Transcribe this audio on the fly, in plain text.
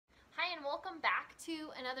welcome back to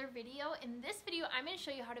another video. In this video, I'm going to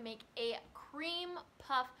show you how to make a cream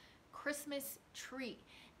puff Christmas tree.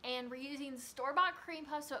 And we're using store-bought cream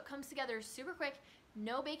puff, so it comes together super quick,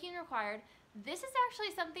 no baking required. This is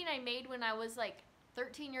actually something I made when I was like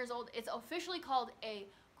 13 years old. It's officially called a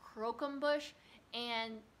croquembouche,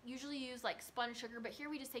 and usually use like spun sugar, but here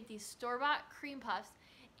we just take these store-bought cream puffs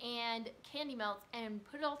and candy melts and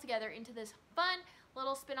put it all together into this fun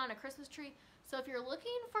little spin on a Christmas tree. So if you're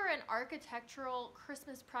looking for an architectural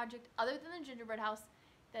Christmas project other than the gingerbread house,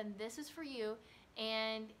 then this is for you,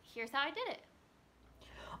 and here's how I did it.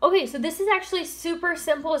 Okay, so this is actually super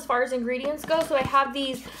simple as far as ingredients go. So I have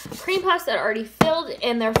these cream puffs that are already filled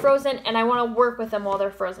and they're frozen, and I want to work with them while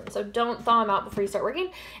they're frozen. So don't thaw them out before you start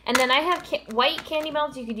working. And then I have white candy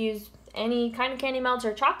melts. You could use any kind of candy melts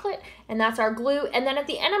or chocolate, and that's our glue. And then at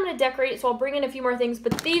the end I'm going to decorate, so I'll bring in a few more things,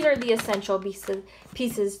 but these are the essential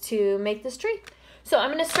pieces to make this tree. So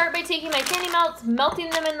I'm going to start by taking my candy melts, melting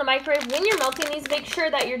them in the microwave. When you're melting these, make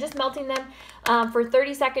sure that you're just melting them for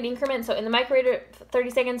 30-second increments. So in the microwave, 30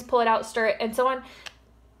 seconds, pull it out, stir it, and so on.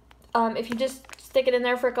 If you just stick it in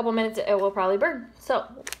there for a couple minutes, it will probably burn. So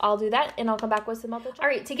I'll do that, and I'll come back with some melted chocolate. All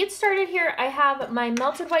right, to get started here, I have my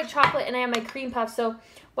melted white chocolate, and I have my cream puff. So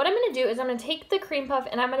what I'm going to do is I'm going to take the cream puff,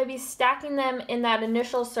 and I'm going to be stacking them in that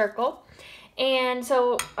initial circle. And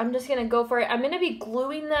so I'm just going to go for it. I'm going to be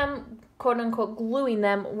gluing them, quote unquote, gluing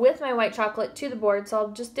them with my white chocolate to the board. So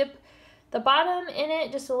I'll just dip the bottom in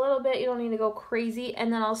it just a little bit. You don't need to go crazy.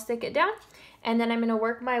 And then I'll stick it down. And then I'm going to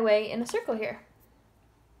work my way in a circle here.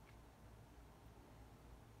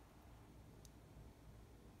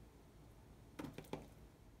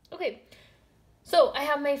 Okay. So I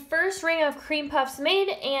have my first ring of cream puffs made,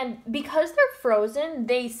 and because they're frozen,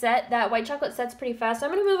 that white chocolate sets pretty fast. So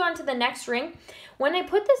I'm going to move on to the next ring. When I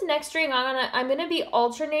put this next ring on, I'm going to be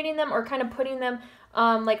alternating them, or kind of putting them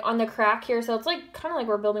like on the crack here. So it's like kind of like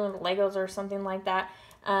we're building with Legos or something like that.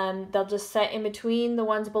 They'll just set in between the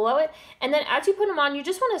ones below it. And then as you put them on, you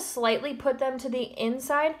just want to slightly put them to the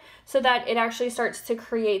inside so that it actually starts to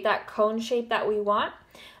create that cone shape that we want.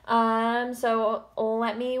 So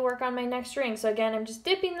let me work on my next ring. So again, I'm just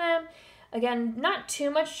dipping them. Again, not too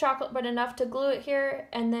much chocolate, but enough to glue it here,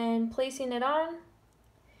 and then placing it on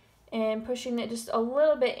and pushing it just a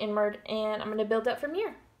little bit inward, and I'm going to build up from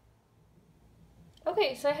here.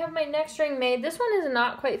 Okay, so I have my next ring made. This one is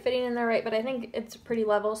not quite fitting in there right, but I think it's pretty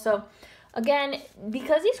level. So again,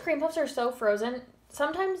 because these cream puffs are so frozen,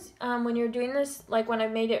 sometimes when you're doing this, like when I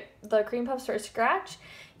made the cream puffs from scratch,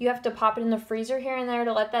 you have to pop it in the freezer here and there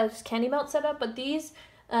to let those candy melt set up. But these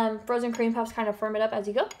frozen cream puffs kind of firm it up as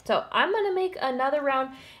you go. So I'm going to make another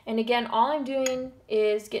round. And again, all I'm doing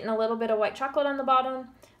is getting a little bit of white chocolate on the bottom.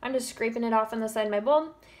 I'm just scraping it off on the side of my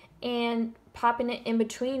bowl and popping it in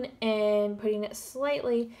between and putting it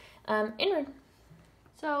slightly inward.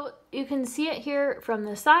 So you can see it here from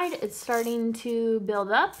the side. It's starting to build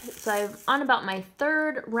up. So I'm on about my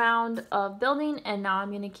third round of building, and now I'm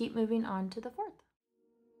going to keep moving on to the fourth.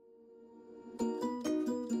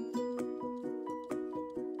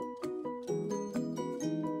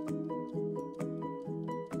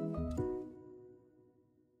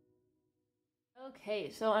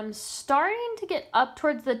 Okay, so I'm starting to get up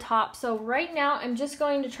towards the top. So right now I'm just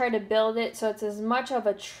going to try to build it so it's as much of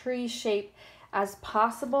a tree shape as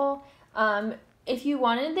possible. If you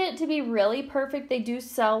wanted it to be really perfect, they do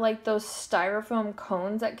sell like those styrofoam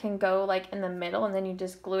cones that can go like in the middle, and then you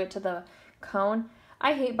just glue it to the cone.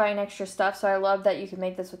 I hate buying extra stuff, so I love that you can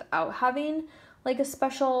make this without having like a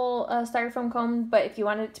special styrofoam cone. But if you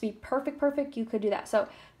wanted it to be perfect, you could do that. So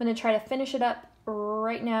I'm going to try to finish it up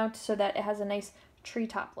right now so that it has a nice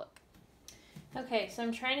treetop look. Okay, so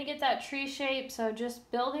I'm trying to get that tree shape, so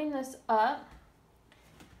just building this up.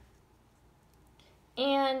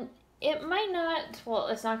 And it might not, well,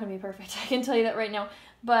 it's not going to be perfect, I can tell you that right now.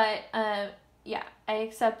 But yeah, I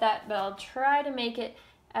accept that, but I'll try to make it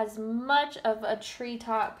as much of a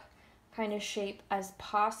treetop kind of shape as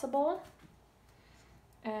possible.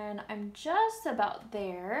 And I'm just about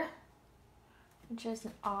there, which is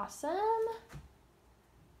awesome.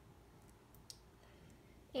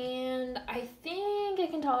 And I think I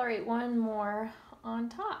can tolerate one more on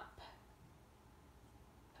top.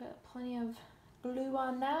 Put plenty of glue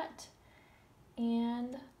on that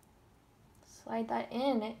and slide that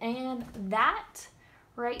in. And that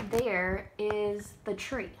right there is the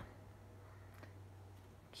tree.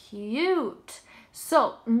 Cute.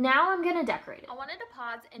 So now I'm gonna decorate it. I wanted to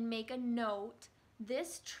pause and make a note.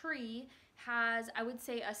 This tree has, I would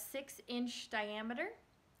say, a 6-inch diameter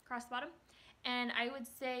across the bottom. And I would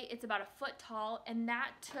say it's about a foot tall, and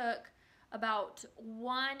that took about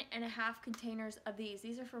 1.5 containers of these.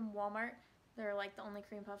 These are from Walmart. They're like the only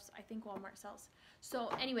cream puffs I think Walmart sells. So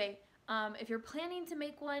anyway, if you're planning to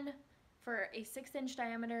make one for a 6-inch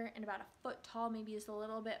diameter and about a foot tall, maybe just a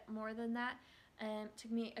little bit more than that, it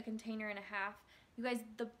took me a container and a half. You guys,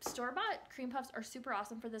 the store-bought cream puffs are super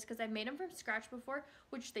awesome for this because I've made them from scratch before,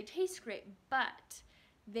 which they taste great, but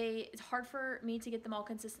it's hard for me to get them all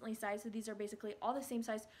consistently sized, so these are basically all the same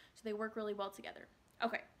size, so they work really well together.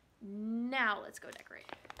 Okay, now let's go decorate.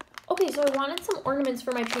 Okay, so I wanted some ornaments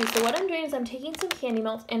for my tree, so what I'm doing is I'm taking some candy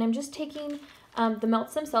melts, and I'm just taking the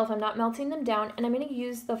melts themselves. I'm not melting them down, and I'm going to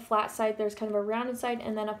use the flat side. There's kind of a rounded side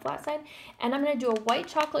and then a flat side, and I'm going to do a white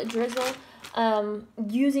chocolate drizzle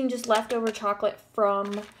using just leftover chocolate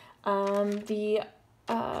from the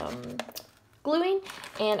gluing,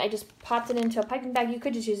 and I just popped it into a piping bag. You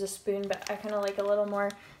could just use a spoon, but I kind of like a little more.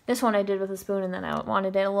 This one I did with a spoon, and then I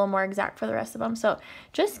wanted it a little more exact for the rest of them. So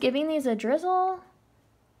just giving these a drizzle,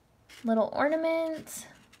 little ornaments,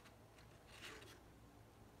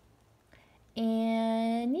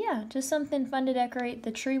 and yeah, just something fun to decorate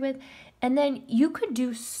the tree with. And then you could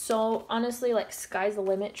do, so honestly, like, sky's the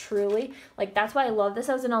limit, truly. Like, that's why I love this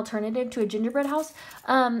as an alternative to a gingerbread house.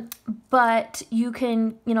 But you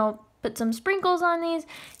can, you know, put some sprinkles on these.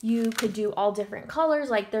 You could do all different colors.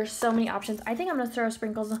 Like, there's so many options. I think I'm going to throw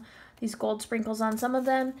sprinkles, these gold sprinkles on some of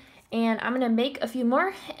them. And I'm going to make a few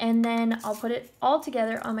more, and then I'll put it all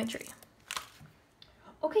together on my tree.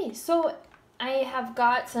 Okay, so I have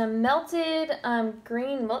got some melted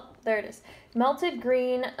green, look, there it is, melted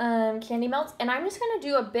green candy melts, and I'm just going to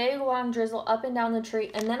do a big long drizzle up and down the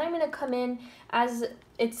tree, and then I'm going to come in as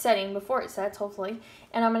it's setting, before it sets, hopefully,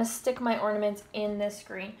 and I'm going to stick my ornaments in this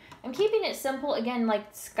green. I'm keeping it simple. Again, like,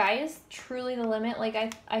 sky is truly the limit. Like,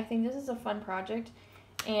 I think this is a fun project,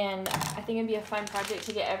 and I think it'd be a fun project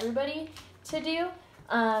to get everybody to do,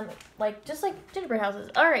 like, just like gingerbread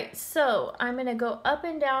houses. All right, so I'm going to go up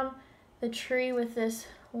and down the tree with this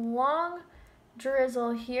long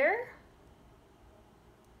drizzle here.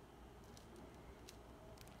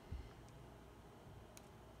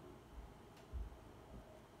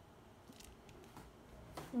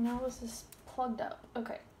 Now this is plugged up.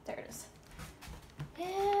 Okay, there it is. And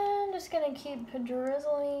I'm just gonna keep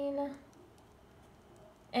drizzling.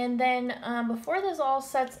 And then before this all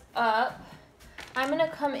sets up, I'm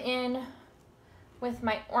gonna come in with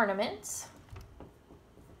my ornaments.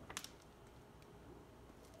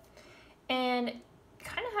 And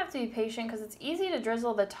kind of have to be patient because it's easy to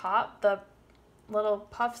drizzle the top. The little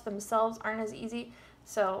puffs themselves aren't as easy,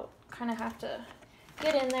 so kind of have to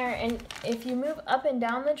get in there. And if you move up and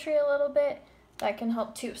down the tree a little bit, that can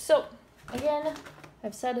help too. So again,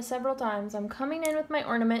 I've said it several times, I'm coming in with my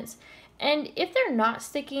ornaments, and if they're not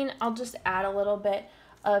sticking, I'll just add a little bit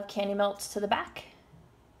of candy melts to the back.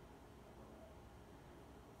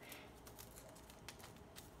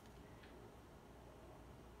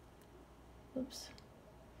 Oops.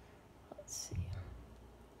 Let's see.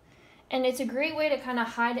 And it's a great way to kind of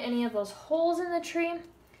hide any of those holes in the tree.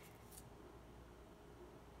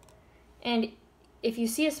 And if you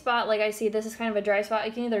see a spot, like I see this is kind of a dry spot,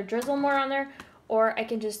 I can either drizzle more on there, or I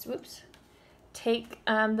can just, whoops, take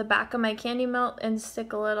the back of my candy melt and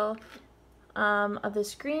stick a little of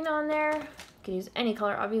this green on there. You can use any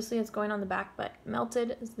color, obviously it's going on the back, but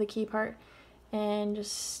melted is the key part. And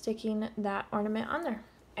just sticking that ornament on there.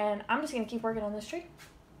 And I'm just going to keep working on this tree.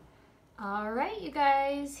 All right, you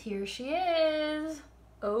guys, here she is.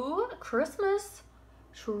 Oh, Christmas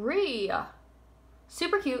tree.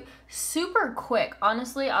 Super cute, super quick.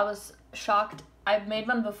 Honestly, I was shocked. I've made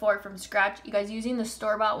one before from scratch. You guys, using the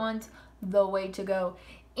store-bought ones, the way to go.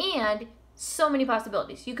 And so many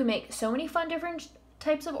possibilities. You can make so many fun different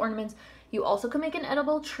types of ornaments. You also can make an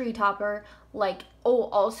edible tree topper. Like, oh,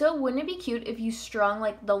 also, wouldn't it be cute if you strung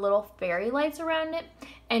like the little fairy lights around it?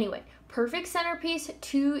 Anyway, perfect centerpiece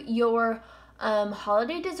to your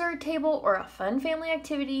holiday dessert table or a fun family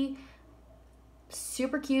activity.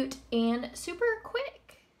 Super cute and super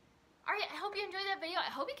quick. All right, I hope you enjoyed that video.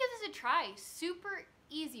 I hope you give this a try. Super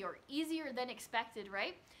easy, or easier than expected,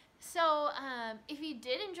 right? So if you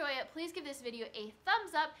did enjoy it, please give this video a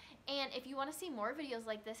thumbs up. And if you want to see more videos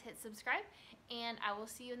like this, hit subscribe. And I will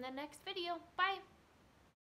see you in the next video. Bye.